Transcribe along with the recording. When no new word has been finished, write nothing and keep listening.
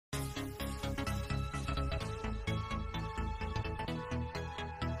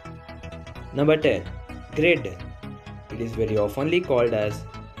Number 10. Great Dane. It is very oftenly called as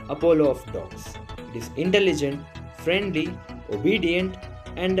Apollo of dogs. It is intelligent, friendly, obedient,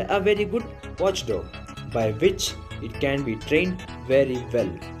 and a very good watchdog, by which it can be trained very well.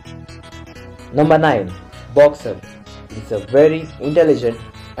 Number 9. Boxer. It is a very intelligent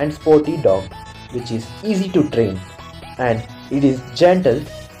and sporty dog which is easy to train, and it is gentle,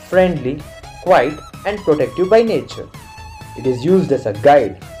 friendly, quiet, and protective by nature. It is used as a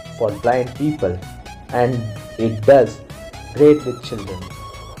guide for blind people, and it does great with children.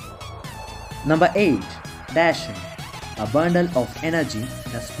 Number 8. Dashing. A bundle of energy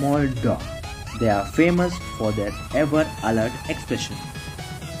in a small dog. They are famous for their ever alert expression.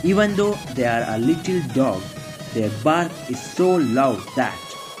 Even though they are a little dog, their bark is so loud that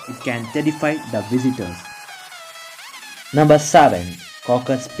it can terrify the visitors. Number 7.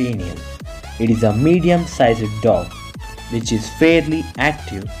 Cocker Spaniel. It is a medium-sized dog which is fairly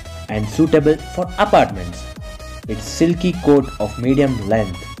active and suitable for apartments. Its silky coat of medium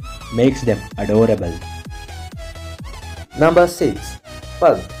length makes them adorable. Number 6.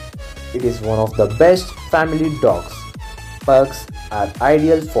 Pug. It is one of the best family dogs. Pugs are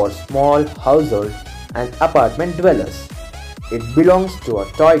ideal for small household and apartment dwellers. It belongs to a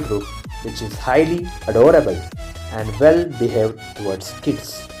toy group which is highly adorable and well behaved towards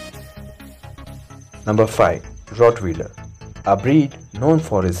kids. Number 5. Rottweiler. A breed known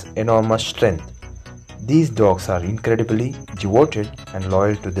for its enormous strength. These dogs are incredibly devoted and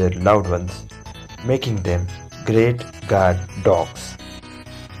loyal to their loved ones, making them great guard dogs.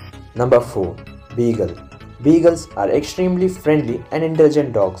 Number 4. Beagle. Beagles are extremely friendly and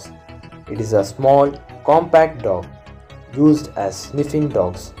intelligent dogs. It is a small, compact dog used as sniffing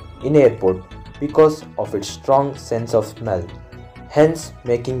dogs in airport because of its strong sense of smell, hence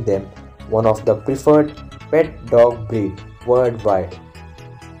making them one of the preferred pet dog breed worldwide.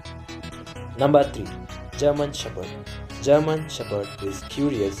 Number 3. German Shepherd. German Shepherd is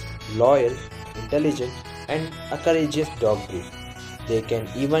curious, loyal, intelligent, and a courageous dog breed. They can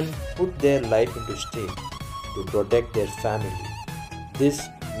even put their life into stake to protect their family. This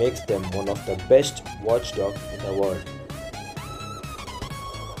makes them one of the best watchdogs in the world.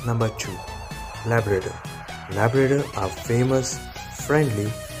 Number 2. Labrador. Labrador are famous,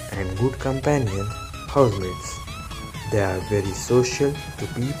 friendly, and good companion housemates. They are very social to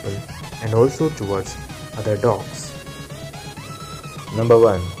people and also towards other dogs. Number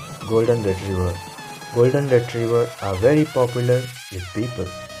 1. Golden Retriever. Golden Retriever are very popular with people.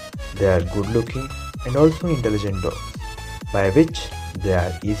 They are good looking and also intelligent dogs, by which they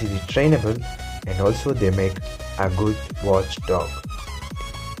are easily trainable and also they make a good watchdog.